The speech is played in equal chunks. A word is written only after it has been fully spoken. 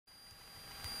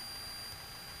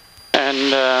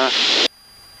And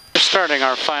we're starting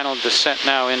our final descent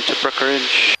now into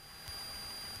Brookridge.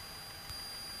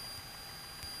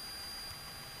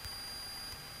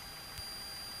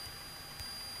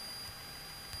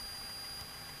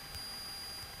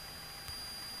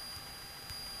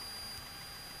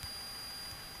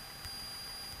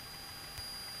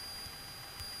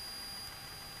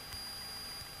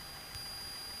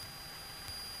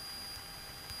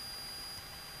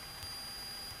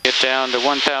 Get down to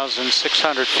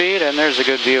 1,600 feet, and there's a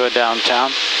good view of downtown.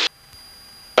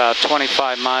 About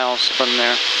 25 miles from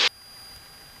there.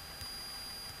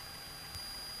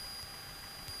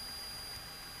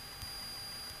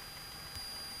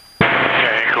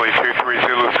 Okay, Hinkley 23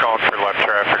 Zulu's calling for left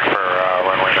traffic for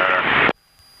runway 9.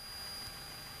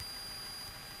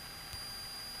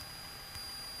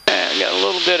 And got a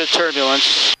little bit of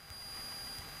turbulence.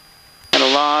 And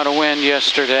a lot of wind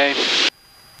yesterday.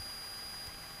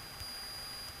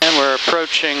 And we're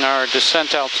approaching our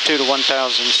descent altitude of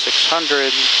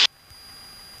 1,600.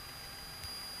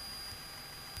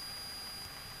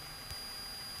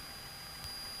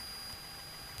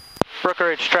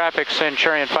 Brookridge traffic,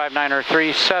 Centurion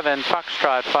 5937,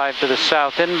 Foxtrot 5 to the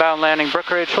south, inbound landing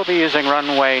Brookridge. We'll be using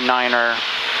runway 9er.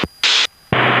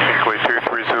 Hinkley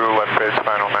 23 Zulu, left base,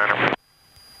 final 9er.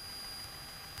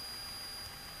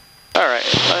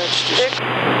 Alright, let's just...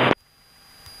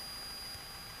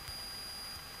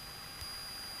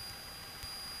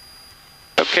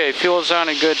 Okay, fuel's on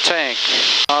a good tank.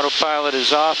 Autopilot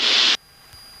is off.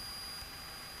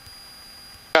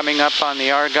 Coming up on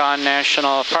the Argonne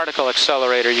National Particle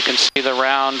Accelerator, you can see the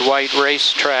round white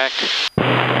racetrack.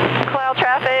 Cloud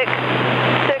traffic,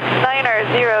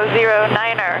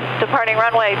 69er, departing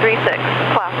runway 36,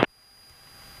 cloud.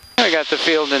 We got the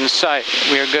field in sight.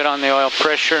 We are good on the oil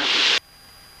pressure.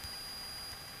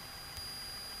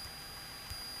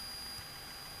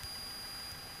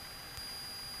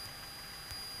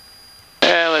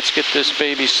 Let's get this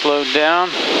baby slowed down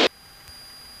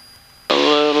a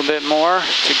little bit more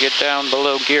to get down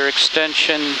below gear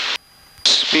extension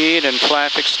speed and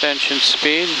flap extension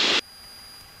speed.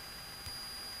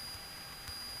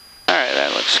 Alright,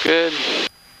 that looks good.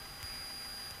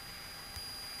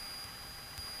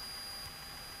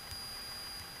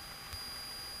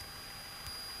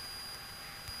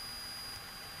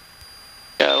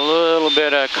 Got a little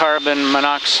bit of carbon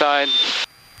monoxide.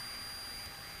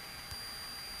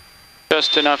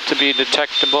 Just enough to be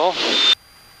detectable,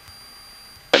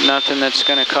 but nothing that's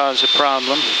going to cause a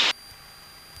problem.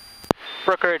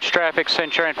 Brookridge traffic,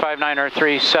 Centurion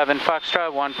 5937,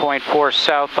 Foxtrot 1.4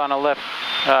 south on a left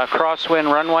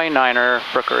crosswind runway 9er,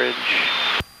 Brookridge.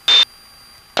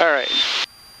 Alright,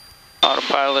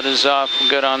 autopilot is off,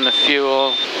 good on the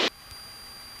fuel.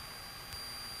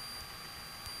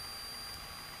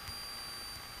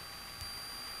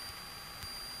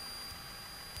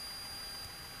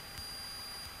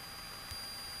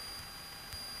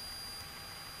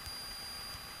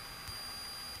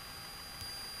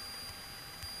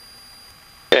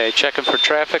 Okay, checking for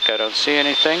traffic, I don't see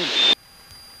anything.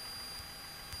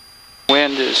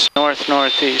 Wind is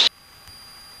north-northeast.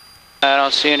 I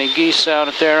don't see any geese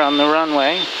out there on the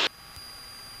runway.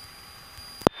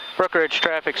 Brookridge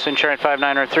traffic, Centurion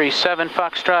 5937,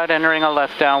 Foxtrot entering a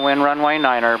left downwind runway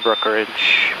 9er,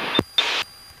 Brookridge.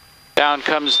 Down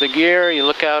comes the gear, you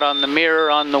look out on the mirror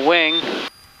on the wing, you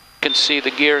can see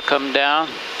the gear come down,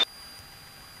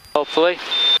 hopefully.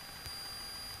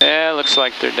 Yeah, looks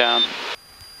like they're down.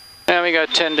 And we got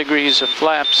 10 degrees of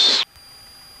flaps.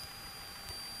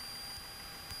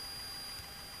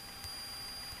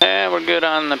 And we're good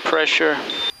on the pressure.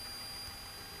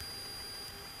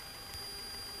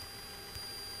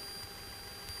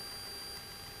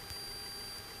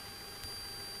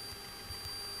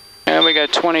 And we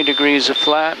got 20 degrees of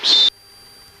flaps.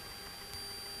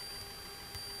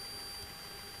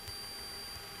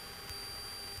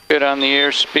 Good on the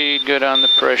airspeed, good on the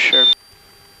pressure.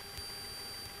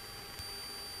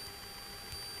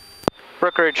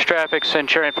 Brookridge traffic,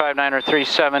 Centurion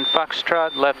 5937,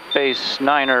 Foxtrot, left base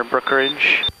 9er,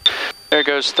 Brookridge. There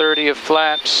goes 30 of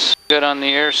flaps, good on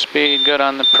the airspeed, good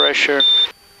on the pressure.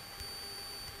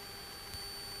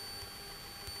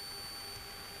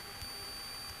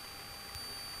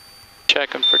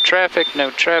 Checking for traffic, no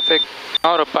traffic.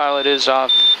 Autopilot is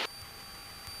off.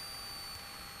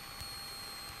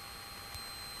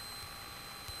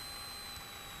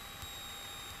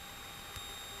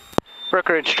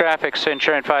 Brookridge traffic,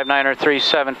 Centurion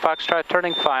 5937, Foxtrot,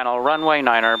 turning final, runway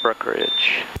 9er,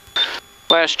 Brookridge.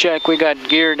 Last check, we got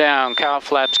gear down, cow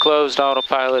flaps closed,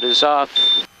 autopilot is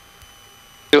off.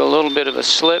 Do a little bit of a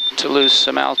slip to lose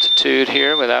some altitude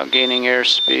here without gaining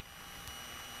airspeed.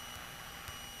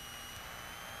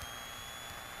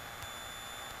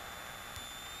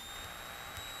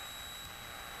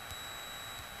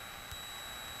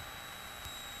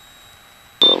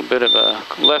 bit of a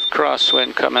left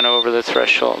crosswind coming over the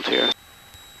threshold here.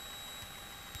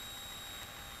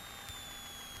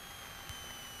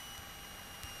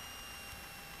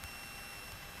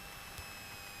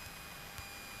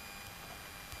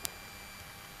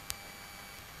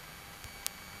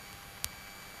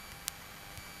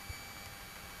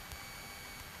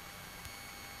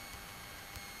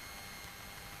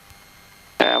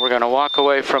 Yeah, we're going to walk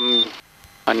away from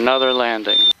another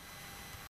landing.